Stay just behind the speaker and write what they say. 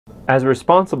As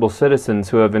responsible citizens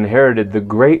who have inherited the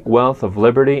great wealth of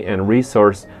liberty and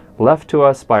resource left to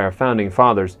us by our founding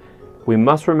fathers, we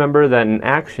must remember that an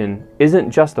action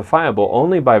isn't justifiable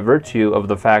only by virtue of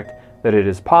the fact that it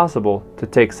is possible to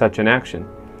take such an action.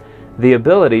 The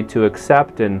ability to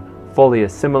accept and fully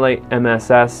assimilate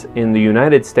MSS in the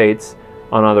United States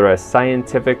on either a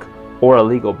scientific or a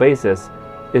legal basis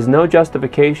is no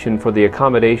justification for the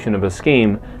accommodation of a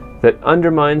scheme that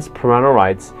undermines parental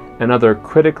rights and other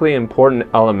critically important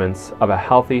elements of a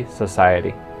healthy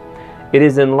society. It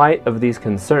is in light of these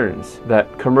concerns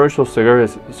that commercial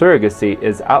surrogacy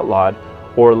is outlawed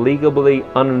or legally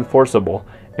unenforceable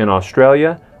in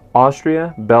Australia,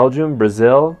 Austria, Belgium,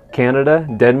 Brazil, Canada,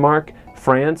 Denmark,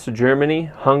 France, Germany,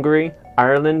 Hungary,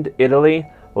 Ireland, Italy,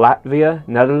 Latvia,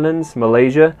 Netherlands,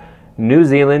 Malaysia, New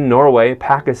Zealand, Norway,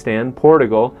 Pakistan,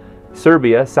 Portugal,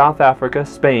 Serbia, South Africa,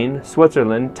 Spain,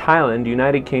 Switzerland, Thailand,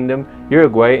 United Kingdom,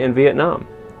 Uruguay, and Vietnam.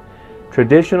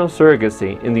 Traditional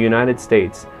surrogacy in the United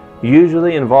States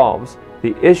usually involves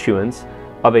the issuance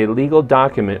of a legal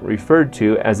document referred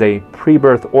to as a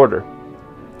pre-birth order,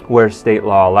 where state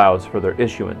law allows for their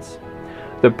issuance.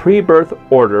 The pre-birth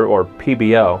order, or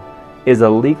PBO, is a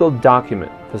legal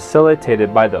document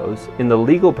facilitated by those in the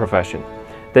legal profession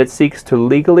that seeks to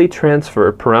legally transfer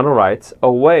parental rights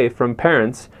away from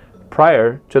parents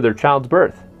prior to their child's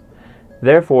birth.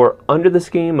 Therefore, under the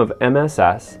scheme of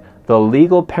MSS, the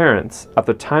legal parents at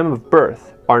the time of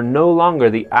birth are no longer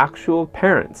the actual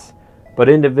parents, but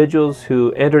individuals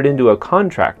who entered into a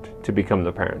contract to become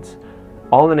the parents,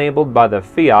 all enabled by the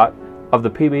fiat of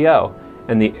the PBO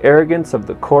and the arrogance of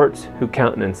the courts who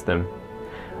countenance them.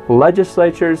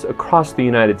 Legislatures across the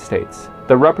United States,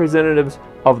 the representatives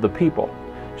of the people,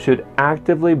 should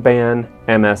actively ban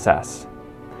MSS.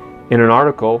 In an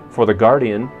article for The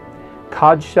Guardian,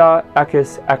 Kadsha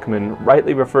Ekis Ekman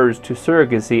rightly refers to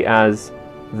surrogacy as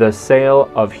the sale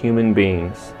of human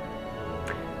beings.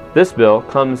 This bill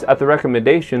comes at the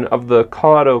recommendation of the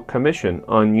Colorado Commission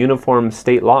on Uniform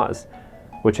State Laws,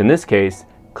 which in this case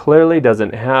clearly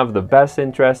doesn't have the best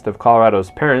interest of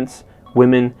Colorado's parents,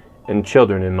 women, and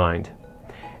children in mind.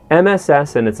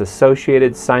 MSS and its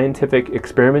associated scientific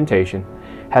experimentation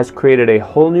has created a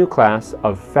whole new class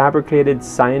of fabricated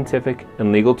scientific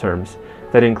and legal terms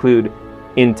that include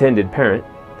intended parent,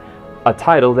 a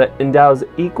title that endows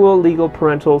equal legal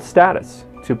parental status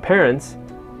to parents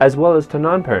as well as to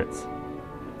non-parents.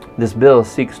 This bill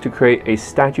seeks to create a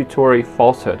statutory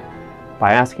falsehood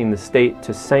by asking the state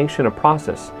to sanction a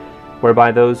process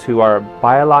whereby those who are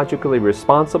biologically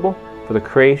responsible for the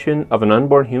creation of an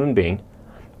unborn human being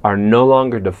are no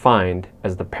longer defined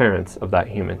as the parents of that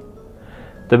human.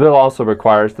 The bill also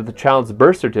requires that the child's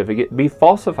birth certificate be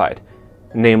falsified.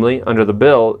 Namely, under the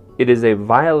bill, it is a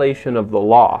violation of the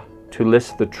law to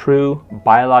list the true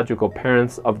biological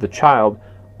parents of the child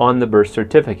on the birth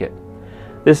certificate.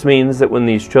 This means that when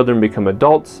these children become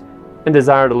adults and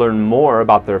desire to learn more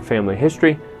about their family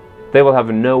history, they will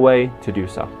have no way to do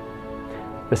so.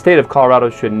 The state of Colorado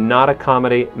should not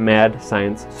accommodate mad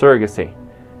science surrogacy,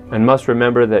 and must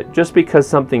remember that just because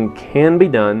something can be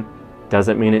done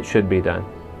doesn't mean it should be done.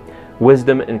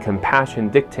 Wisdom and compassion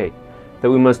dictate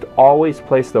that we must always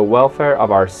place the welfare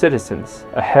of our citizens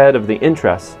ahead of the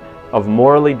interests of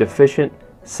morally deficient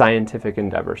scientific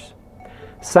endeavors.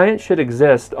 Science should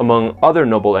exist among other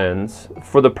noble ends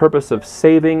for the purpose of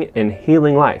saving and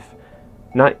healing life,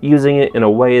 not using it in a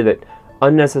way that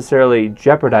unnecessarily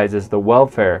jeopardizes the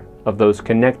welfare of those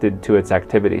connected to its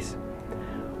activities.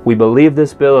 We believe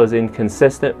this bill is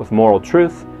inconsistent with moral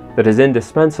truth that is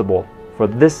indispensable for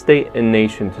this state and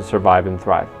nation to survive and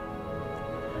thrive.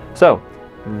 So,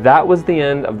 that was the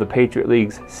end of the Patriot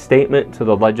League's statement to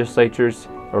the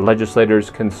legislators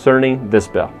concerning this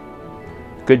bill.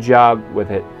 Good job with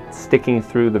it, sticking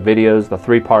through the videos, the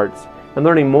 3 parts, and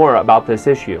learning more about this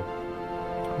issue.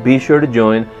 Be sure to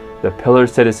join the Pillar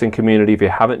Citizen community if you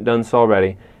haven't done so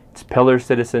already. It's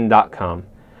pillarcitizen.com.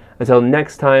 Until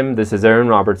next time, this is Aaron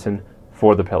Robertson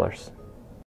for The Pillars.